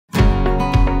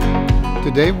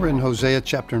Today we're in Hosea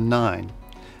chapter 9.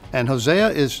 And Hosea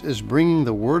is bringing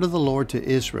the word of the Lord to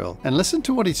Israel. And listen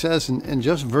to what he says in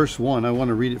just verse 1. I want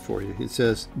to read it for you. He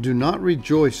says, "Do not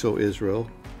rejoice, O Israel,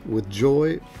 with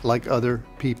joy like other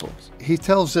peoples." He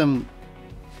tells them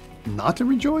not to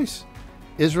rejoice.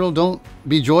 Israel, don't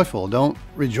be joyful. Don't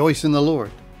rejoice in the Lord.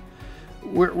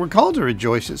 We're called to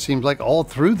rejoice, it seems like, all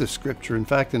through the scripture. In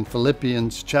fact, in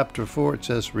Philippians chapter 4, it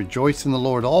says, "Rejoice in the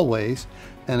Lord always.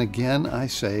 And again, I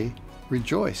say,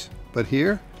 rejoice." But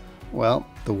here, well,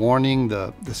 the warning,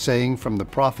 the saying from the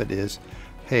prophet is,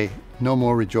 hey, no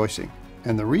more rejoicing.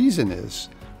 And the reason is,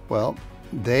 well,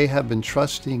 they have been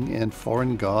trusting in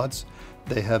foreign gods.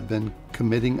 They have been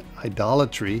committing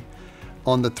idolatry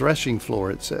on the threshing floor,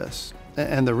 it says.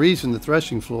 And the reason the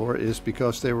threshing floor is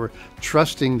because they were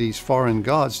trusting these foreign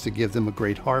gods to give them a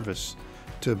great harvest,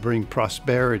 to bring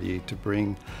prosperity, to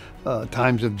bring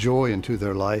times of joy into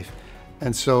their life.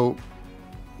 And so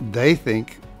they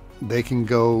think they can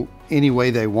go any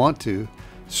way they want to,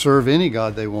 serve any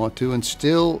god they want to, and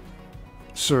still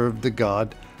serve the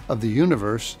God of the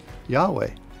universe, Yahweh.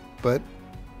 But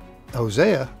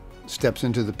Hosea steps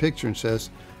into the picture and says,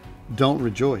 don't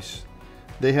rejoice.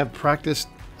 They have practiced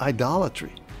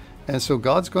idolatry. And so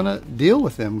God's going to deal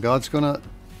with them. God's going to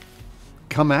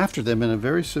come after them in a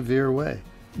very severe way.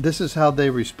 This is how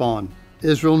they respond.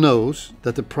 Israel knows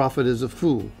that the prophet is a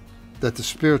fool, that the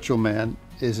spiritual man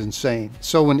is insane.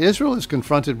 So when Israel is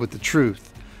confronted with the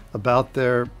truth about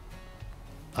their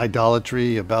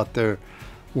idolatry, about their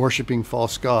worshiping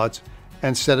false gods,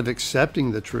 instead of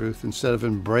accepting the truth, instead of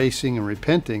embracing and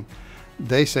repenting,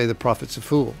 they say the prophet's a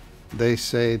fool. They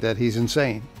say that he's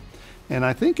insane. And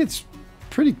I think it's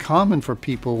pretty common for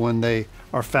people when they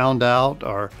are found out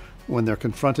or when they're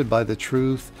confronted by the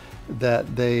truth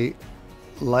that they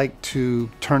like to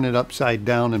turn it upside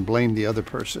down and blame the other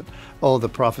person. Oh, the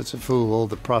prophet's a fool. Oh,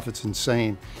 the prophet's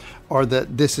insane. Or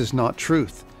that this is not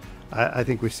truth. I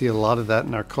think we see a lot of that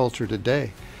in our culture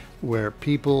today, where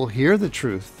people hear the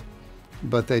truth,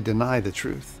 but they deny the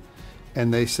truth.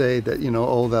 And they say that,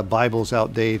 oh, the Bible's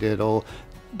outdated. Oh,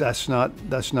 that's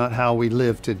not how we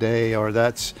live today, or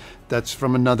that's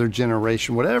from another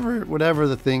generation. Whatever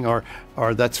the thing, or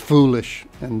that's foolish.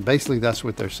 And basically that's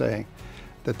what they're saying,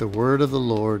 that the word of the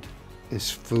Lord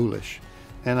is foolish.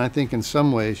 And I think in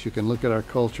some ways you can look at our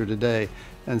culture today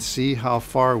and see how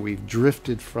far we've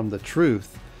drifted from the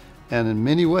truth. And in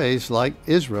many ways, like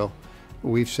Israel,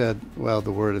 we've said, well,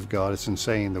 the word of God is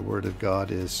insane. The word of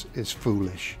God is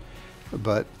foolish.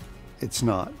 But it's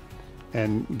not.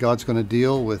 And God's going to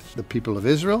deal with the people of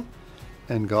Israel,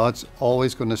 and God's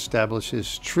always going to establish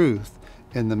his truth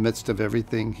in the midst of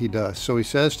everything he does. So he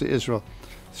says to Israel,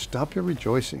 stop your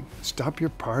rejoicing. Stop your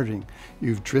partying.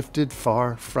 You've drifted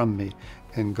far from me.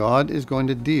 And God is going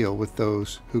to deal with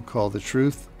those who call the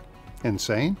truth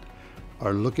insane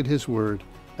or look at his word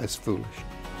as foolish.